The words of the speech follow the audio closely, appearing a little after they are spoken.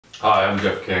Hi, I'm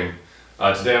Jeff King.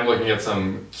 Today I'm looking at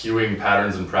some queuing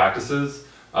patterns and practices.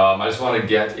 I just want to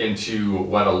get into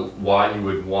why you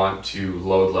would want to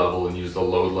load level and use the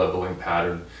load leveling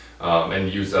pattern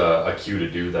and use a queue to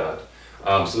do that.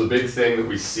 So the big thing that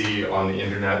we see on the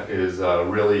internet is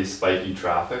really spiky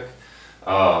traffic.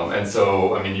 And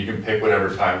so, I mean, you can pick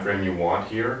whatever time frame you want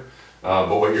here,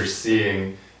 but what you're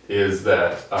seeing is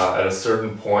that at a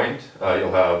certain point,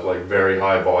 you'll have like very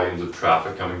high volumes of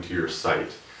traffic coming to your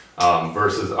site.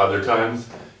 Versus other times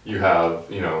you have,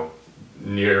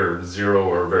 near zero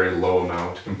or very low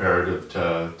amount comparative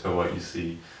to what you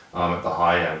see at the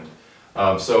high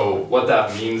end. So what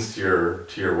that means to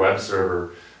your web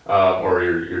server or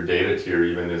your data tier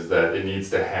even is that it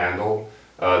needs to handle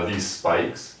these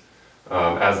spikes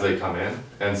as they come in.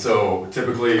 And so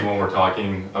typically when we're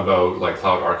talking about like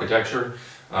cloud architecture,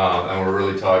 and we're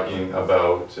really talking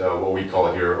about what we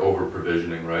call here over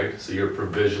provisioning, right? So you're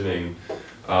provisioning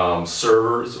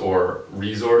servers or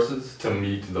resources to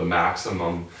meet the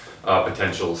maximum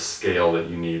potential scale that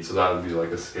you need. So that would be like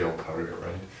a scale target,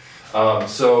 right?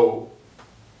 So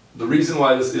the reason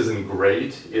why this isn't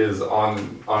great is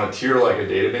on a tier like a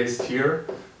database tier,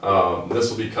 this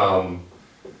will become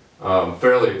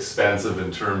fairly expensive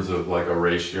in terms of like a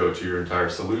ratio to your entire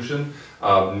solution,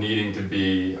 needing to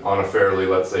be on a fairly,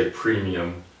 let's say,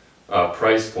 premium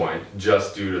price point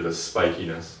just due to the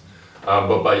spikiness.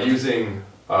 But by using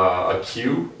a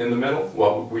queue in the middle,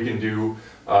 we can do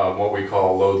what we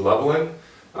call load leveling.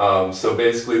 So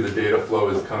basically the data flow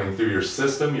is coming through your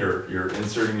system, you're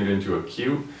inserting it into a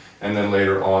queue, and then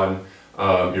later on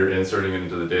you're inserting it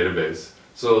into the database.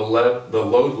 So the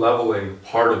load leveling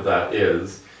part of that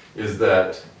is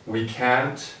that we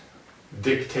can't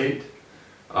dictate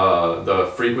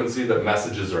the frequency that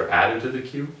messages are added to the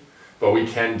queue, but we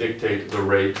can dictate the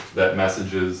rate that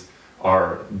messages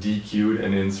are dequeued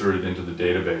and inserted into the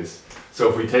database. So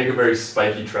if we take a very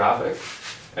spiky traffic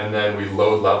and then we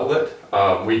load level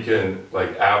it, we can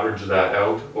like average that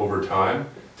out over time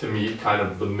to meet kind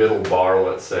of the middle bar,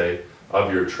 let's say,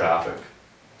 of your traffic.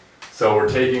 So we're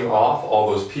taking off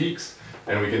all those peaks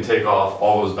and we can take off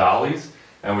all those valleys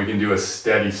and we can do a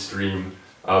steady stream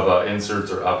of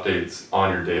inserts or updates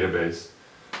on your database.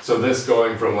 So this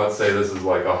going from, let's say this is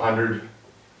like 100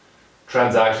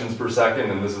 transactions per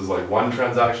second and this is like 1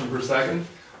 transaction per second.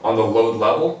 On the load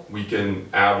level, we can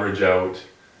average out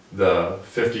the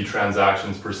 50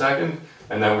 transactions per second,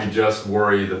 and then we just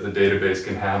worry that the database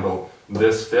can handle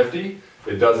this 50.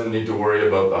 It doesn't need to worry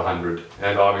about the 100,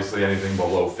 and obviously anything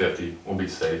below 50 will be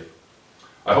safe.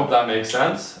 I hope that makes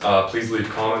sense. Please leave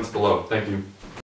comments below. Thank you.